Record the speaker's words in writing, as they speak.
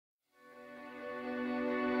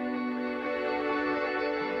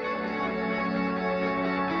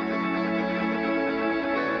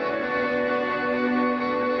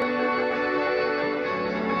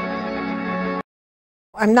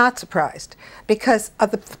I'm not surprised because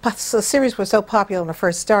the series was so popular when it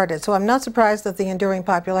first started, so I'm not surprised at the enduring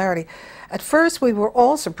popularity. At first we were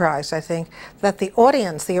all surprised, I think, that the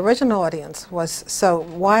audience, the original audience, was so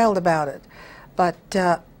wild about it. But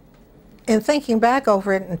in thinking back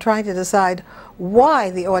over it and trying to decide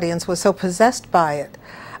why the audience was so possessed by it,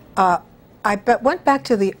 went back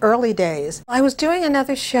to the early days. I was doing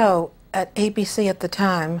another show at ABC at the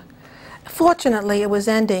time. Fortunately, it was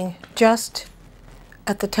ending just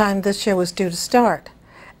at the time this show was due to start.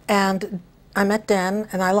 And I met Dan,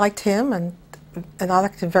 and I liked him, and I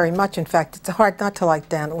liked him very much. In fact, it's hard not to like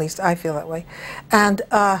Dan, at least I feel that way. And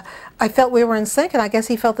I felt we were in sync, and I guess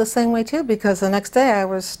he felt the same way too, because the next day I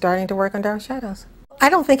was starting to work on Dark Shadows. I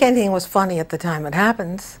don't think anything was funny at the time it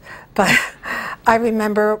happens, but I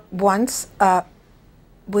remember once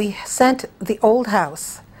we sent the old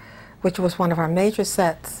house, which was one of our major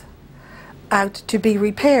sets, out to be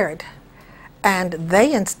repaired, and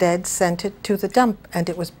they instead sent it to the dump, and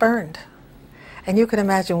it was burned. And you can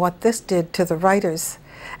imagine what this did to the writers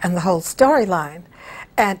and the whole storyline,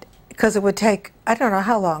 and because it would take, I don't know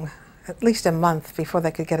how long, at least a month before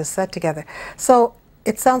they could get a set together. So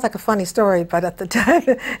it sounds like a funny story, but at the time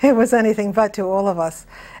it was anything but to all of us.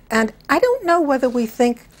 And I don't know whether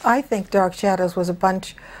I think Dark Shadows was a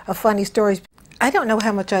bunch of funny stories. I don't know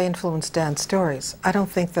how much I influenced Dan's stories. I don't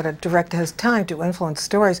think that a director has time to influence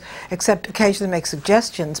stories, except occasionally make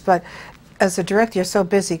suggestions. But as a director, you're so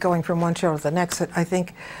busy going from one show to the next that I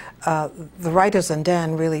think the writers and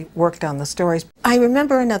Dan really worked on the stories. I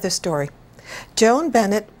remember another story. Joan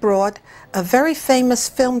Bennett brought a very famous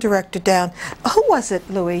film director down. Who was it,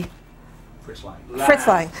 Louis? Fritz Lang. Fritz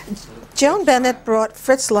Lang. Joan Bennett brought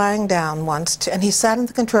Fritz Lang down once, and he sat in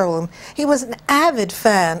the control room. He was an avid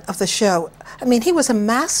fan of the show. I mean, he was a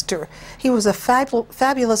master. He was a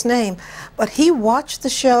fabulous name, but he watched the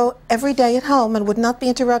show every day at home and would not be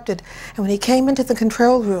interrupted. And when he came into the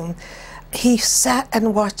control room, he sat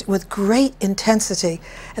and watched with great intensity.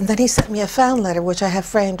 And then he sent me a fan letter, which I have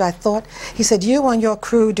framed. I thought, he said, "You and your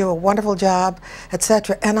crew do a wonderful job,"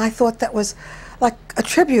 etc. And I thought that was like a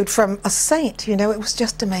tribute from a saint, you know. It was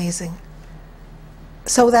just amazing.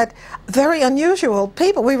 So that very unusual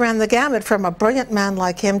people, we ran the gamut from a brilliant man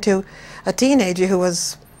like him to a teenager who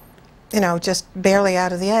was, you know, just barely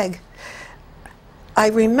out of the egg. I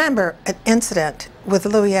remember an incident with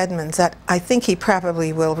Louis Edmonds that I think he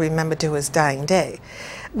probably will remember to his dying day.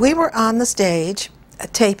 We were on the stage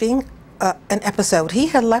taping an episode. He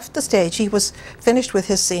had left the stage. He was finished with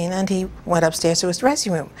his scene, and he went upstairs to his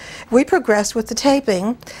dressing room. We progressed with the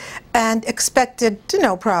taping and expected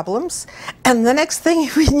no problems. And the next thing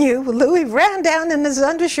we knew, Louis ran down in his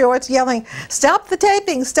undershorts yelling, "Stop the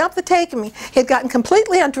taping, stop the taping." He had gotten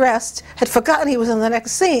completely undressed, had forgotten he was in the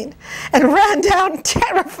next scene, and ran down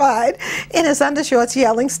terrified in his undershorts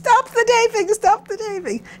yelling, "Stop the taping, stop the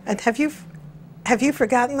taping." And have you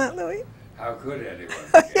forgotten that, Louis? How could anyone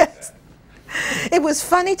forget Yes. that? It was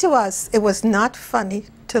funny to us. It was not funny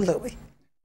to Louis.